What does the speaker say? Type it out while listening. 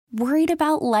Worried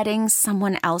about letting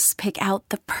someone else pick out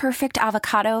the perfect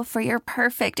avocado for your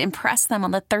perfect impress them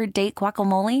on the third date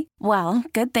guacamole? Well,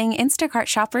 good thing Instacart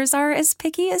shoppers are as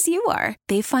picky as you are.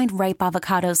 They find ripe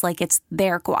avocados like it's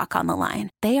their guac on the line.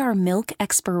 They are milk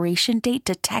expiration date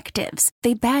detectives.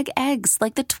 They bag eggs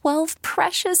like the 12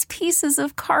 precious pieces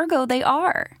of cargo they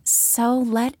are. So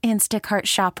let Instacart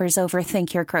shoppers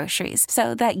overthink your groceries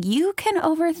so that you can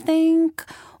overthink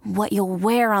what you'll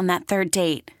wear on that third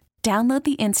date. Download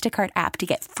the Instacart app to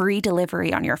get free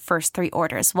delivery on your first 3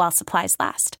 orders while supplies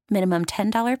last. Minimum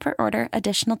 $10 per order.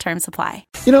 Additional terms apply.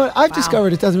 You know what? I've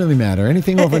discovered it doesn't really matter.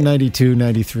 Anything over 92,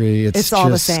 93, it's all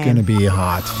just the same. going to be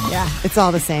hot. Yeah, it's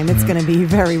all the same. It's going to be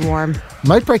very warm.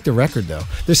 Might break the record, though.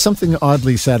 There's something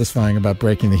oddly satisfying about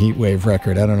breaking the heat wave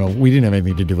record. I don't know. We didn't have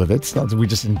anything to do with it. We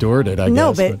just endured it, I guess.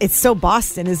 No, but it's so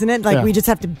Boston, isn't it? Like, we just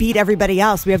have to beat everybody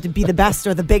else. We have to be the best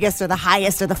or the biggest or the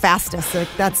highest or the fastest. Like,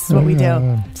 that's what we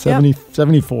do.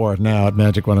 74 now at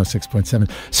Magic 106.7.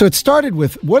 So it started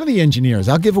with one of the engineers.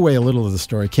 I'll give away a little of the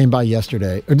story. Came by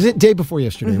yesterday, or day before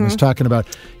yesterday, and was talking about,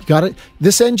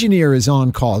 this engineer is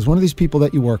on call. It's one of these people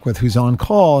that you work with who's on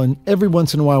call, and every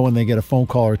once in a while when they get a phone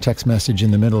call or text message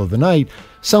in the middle of the night,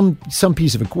 some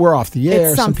piece of it, we're off the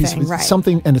air, it's some piece of it, right.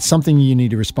 something, and it's something you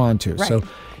need to respond to. Right. So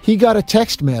he got a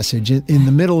text message in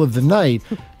the middle of the night,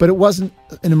 but it wasn't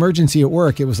an emergency at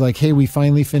work. It was like, hey, we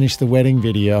finally finished the wedding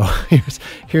video.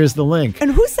 Here's the link.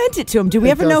 And who sent it to him? Do we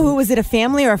ever know who? Was it a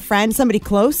family or a friend, somebody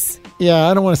close? Yeah,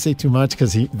 I don't want to say too much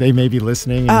because they may be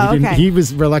listening. And he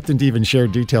was reluctant to even share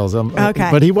details. Okay.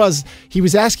 But he was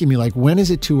asking me, like, when is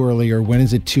it too early or when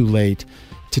is it too late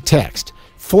to text?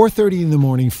 4:30 in the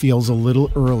morning feels a little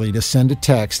early to send a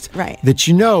text that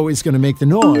you know is going to make the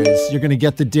noise. You're going to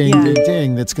get the ding, ding,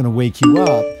 ding that's going to wake you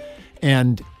up.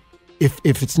 And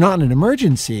if it's not an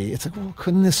emergency, it's like, well,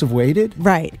 couldn't this have waited?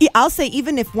 Right. I'll say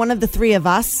even if one of the three of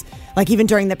us, like even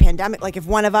during the pandemic, like if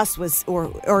one of us was,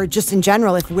 or just in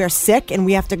general, if we're sick and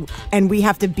we have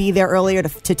to be there earlier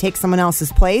to take someone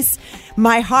else's place,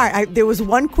 my heart, there was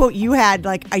one quote you had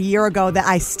like a year ago that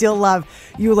I still love.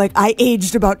 You were like, I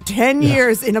aged about 10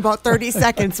 years in about 30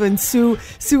 seconds when Sue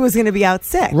was going to be out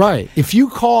sick. Right. If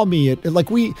you call me it's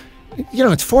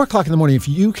 4:00 in the morning. If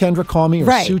you, Kendra, call me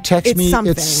or Sue text me,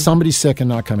 it's somebody sick and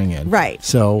not coming in. Right.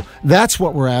 So that's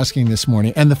what we're asking this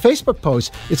morning. And the Facebook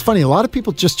post, it's funny, a lot of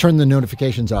people just turn the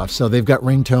notifications off. So they've got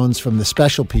ringtones from the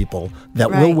special people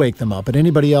that will wake them up. But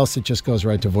anybody else, it just goes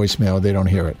right to voicemail. They don't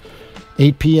hear it.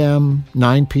 8 p.m.,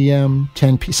 9 p.m.,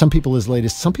 10 p.m. Some people as late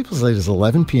as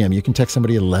 11 p.m. You can text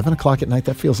somebody at 11 o'clock at night.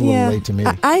 That feels a little late to me.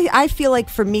 I feel like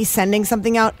for me, sending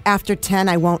something out after 10,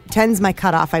 I won't. 10's my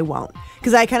cutoff. I won't.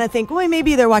 Because I kind of think, well,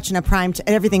 maybe they're watching a prime.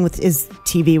 Everything is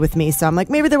TV with me. So I'm like,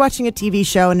 maybe they're watching a TV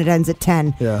show and it ends at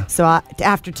 10. Yeah. So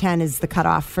after 10 is the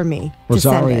cutoff for me.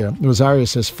 Rosaria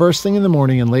says, first thing in the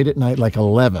morning and late at night, like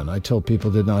 11. I told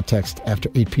people did not text after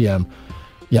 8 p.m.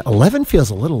 Yeah, 11 feels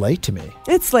a little late to me.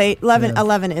 It's late.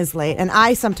 11 is late. And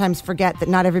I sometimes forget that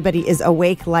not everybody is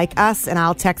awake like us. And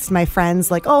I'll text my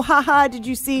friends like, oh, haha, did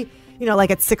you see,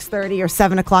 like at 6:30 or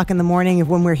 7 o'clock in the morning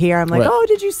when we're here. I'm like, oh,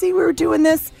 did you see we were doing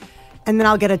this? And then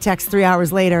I'll get a text 3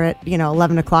 hours later at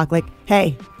 11 o'clock like,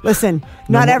 hey, listen,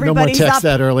 not everybody's no more text up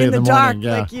that early in the dark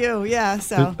morning. like you. Yeah,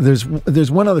 so.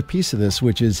 There's one other piece of this,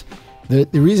 which is the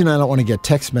reason I don't want to get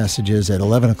text messages at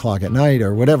 11 o'clock at night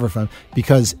or whatever,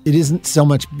 because it isn't so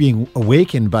much being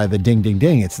awakened by the ding, ding,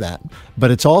 ding. It's that.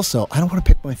 But it's also, I don't want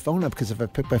to pick my phone up because if I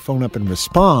pick my phone up and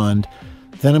respond,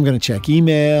 then I'm going to check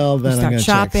email. Then I'm going to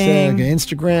check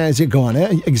Instagram. Is it going?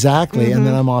 Exactly. And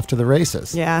then I'm off to the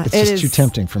races. Yeah. It's just too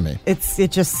tempting for me. It's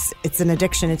an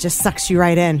addiction. It just sucks you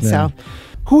right in. Yeah. So,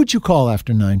 who would you call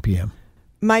after 9 p.m.?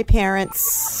 My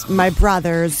parents, my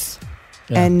brothers,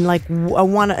 and like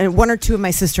one or two of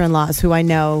my sister-in-laws who I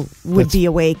know would be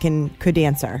awake and could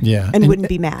answer. Yeah. And wouldn't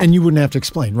be mad. And you wouldn't have to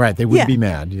explain. Right. They wouldn't be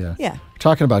mad. Yeah. Yeah.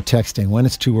 Talking about texting, when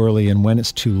it's too early and when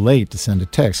it's too late to send a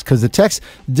text. Because the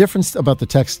difference about the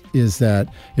text is that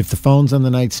if the phone's on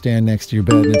the nightstand next to your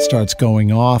bed and it starts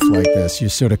going off like this, you're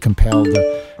sort of compelled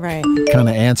to kind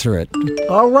of answer it.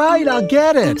 All right, I'll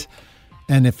get it.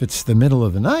 And if it's the middle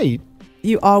of the night,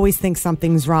 you always think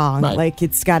something's wrong. Right. Like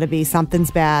it's got to be something's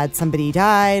bad. Somebody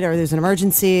died or there's an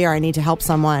emergency or I need to help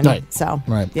someone. Right. So,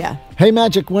 yeah. Hey,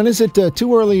 Magic, when is it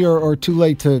too early or too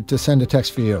late to send a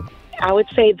text for you? I would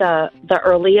say the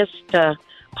earliest to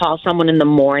call someone in the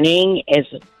morning is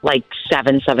like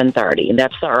 7:30.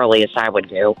 That's the earliest I would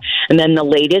do. And then the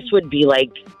latest would be like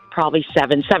probably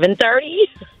 7:30.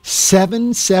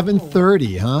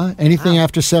 7:30, huh? Anything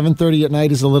after 7:30 at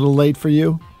night is a little late for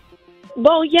you?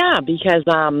 Well, yeah, because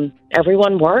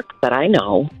everyone works that I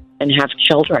know. and have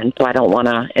children, so I don't want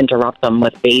to interrupt them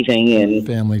with bathing and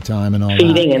family time and all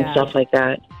feeding that. and stuff like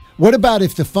that. What about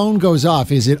if the phone goes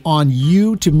off? Is it on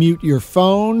you to mute your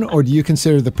phone, or do you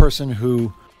consider the person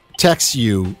who texts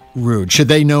you rude? Should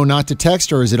they know not to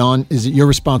text, or is it your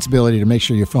responsibility to make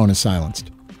sure your phone is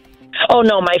silenced? Oh,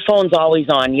 no, my phone's always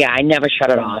on. Yeah, I never shut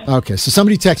it off. Okay, so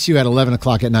somebody texts you at 11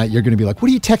 o'clock at night, you're going to be like,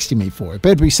 what are you texting me for? It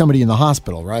better be somebody in the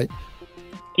hospital, right?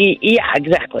 Yeah,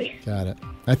 exactly. Got it.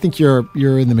 I think you're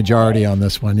in the majority on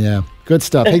this one, yeah. Good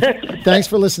stuff. Hey, thanks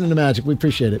for listening to Magic. We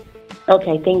appreciate it.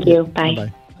 Okay, thank you. Bye.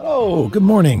 Bye. Oh, good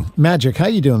morning. Magic, how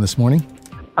you doing this morning?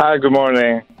 Hi, good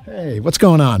morning. Hey, what's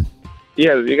going on?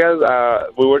 Yes, you guys,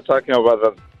 we were talking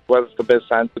about what's the best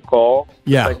time to call.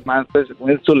 Yeah. Like message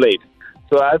when it's too late.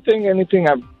 So I think anything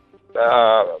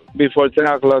before 10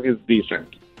 o'clock is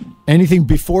decent. Anything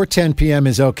before 10 p.m.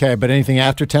 is okay, but anything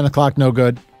after 10 o'clock, no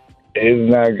good?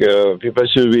 It's not good. People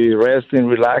should be resting,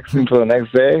 relaxing for the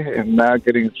next day and not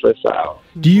getting stressed out.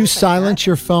 Do you silence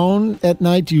your phone at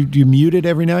night? Do you mute it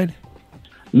every night?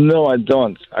 No, I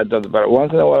don't. But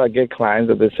once in a while, I get clients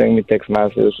that they send me text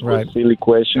messages with silly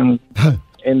questions.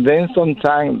 And then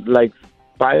sometimes, like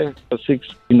 5 or 6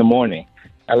 in the morning,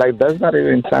 I like, that's not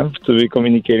even time to be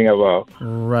communicating about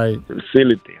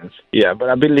silly things. Yeah, but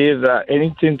I believe that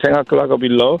anything 10 o'clock or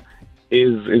below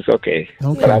is okay.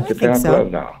 But after 10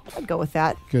 o'clock, no. I'd go with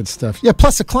that. Good stuff. Yeah,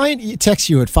 plus a client texts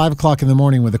you at 5 o'clock in the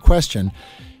morning with a question.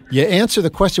 You answer the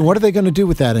question. What are they going to do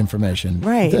with that information?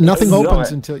 Right. Nothing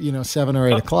opens until 7 or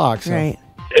 8 o'clock. So. Right.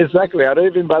 Exactly. I don't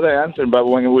even bother answering, but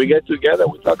when we get together,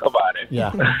 we talk about it.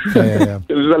 Yeah. It's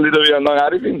a little bit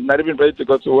annoying. Not even ready to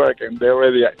go to work, and they're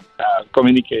already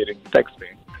communicating,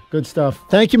 texting. Good stuff.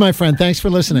 Thank you, my friend. Thanks for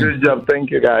listening. Good job. Thank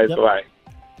you, guys. Yep. Bye.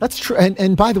 That's true.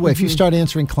 And by the way, if you start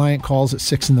answering client calls at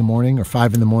 6 in the morning or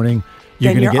 5 in the morning,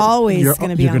 you're always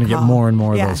going to be on You're going to call. get more and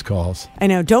more of those calls. I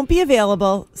know. Don't be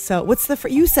available. So what's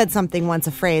you said something once,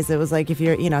 a phrase. It was like, if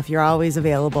you're always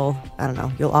available, I don't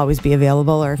know, you'll always be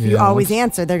available. Or if you always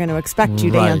answer, they're going to expect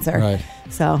you to answer. Right.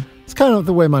 So it's kind of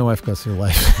the way my wife goes through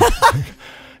life.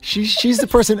 She's the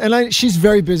person, and she's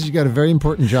very busy. She's got a very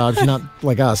important job. She's not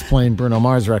like us playing Bruno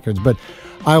Mars records, but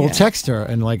I will text her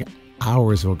and like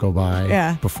hours will go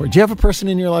by before. Do you have a person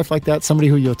in your life like that? Somebody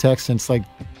who you'll text and it's like,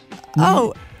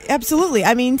 Oh, absolutely.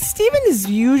 I mean, Steven is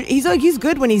he's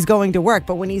good when he's going to work,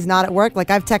 but when he's not at work,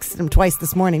 like I've texted him twice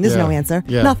this morning. There's no answer.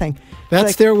 Yeah. Nothing.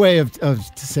 That's their way of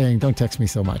saying, don't text me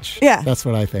so much. Yeah. That's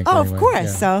what I think. Oh, anyway. of course.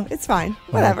 Yeah. So it's fine.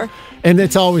 Whatever. And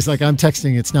it's always like I'm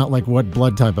texting. It's not like, what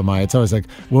blood type am I? It's always like,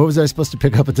 what was I supposed to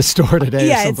pick up at the store today?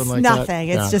 Yeah, or something it's like nothing.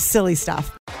 That. It's just silly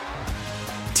stuff.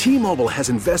 T-Mobile has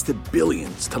invested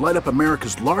billions to light up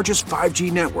America's largest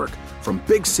 5G network, from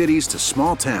big cities to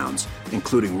small towns,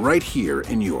 including right here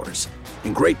in yours.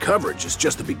 And great coverage is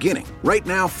just the beginning. Right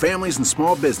now, families and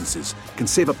small businesses can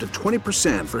save up to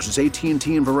 20% versus AT&T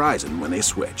and Verizon when they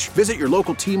switch. Visit your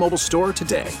local T-Mobile store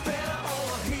today.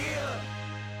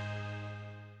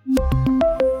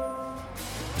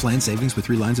 Plan savings with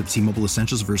 3 lines of T-Mobile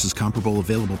Essentials versus comparable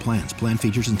available plans. Plan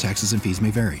features and taxes and fees may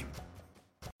vary.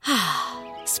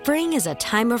 Spring is a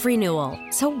time of renewal,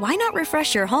 so why not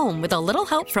refresh your home with a little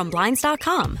help from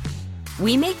Blinds.com?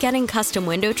 We make getting custom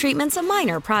window treatments a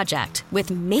minor project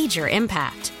with major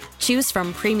impact. Choose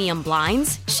from premium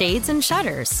blinds, shades, and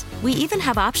shutters. We even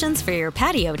have options for your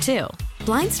patio, too.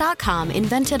 Blinds.com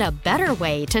invented a better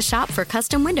way to shop for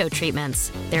custom window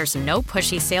treatments. There's no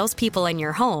pushy salespeople in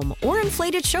your home or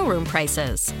inflated showroom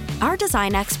prices. Our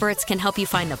design experts can help you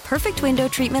find the perfect window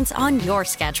treatments on your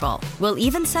schedule. We'll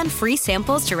even send free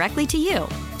samples directly to you.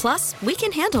 Plus, we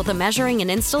can handle the measuring and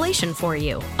installation for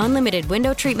you. Unlimited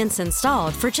window treatments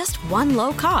installed for just one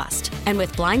low cost. And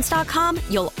with Blinds.com,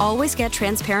 you'll always get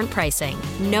transparent pricing.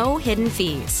 No hidden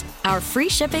fees. Our free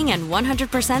shipping and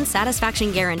 100%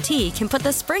 satisfaction guarantee can put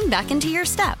the spring back into your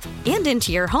step and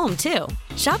into your home, too.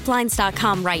 Shop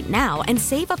Blinds.com right now and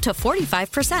save up to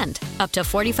 45%. Up to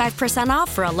 45%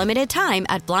 off for a limited time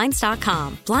at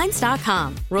Blinds.com.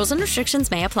 Blinds.com. Rules and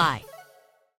restrictions may apply.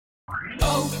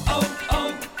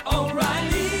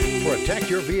 Protect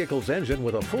your vehicle's engine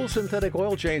with a full synthetic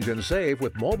oil change and save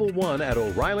with Mobil 1 at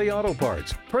O'Reilly Auto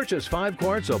Parts. Purchase 5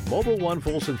 quarts of Mobil 1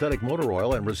 full synthetic motor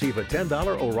oil and receive a $10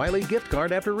 O'Reilly gift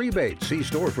card after rebate. See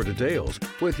store for details.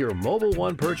 With your Mobil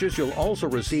 1 purchase, you'll also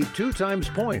receive 2 times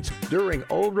points during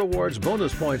O Rewards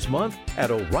Bonus Points Month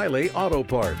at O'Reilly Auto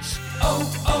Parts.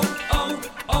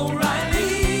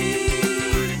 O'Reilly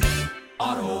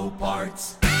Auto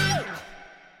Parts.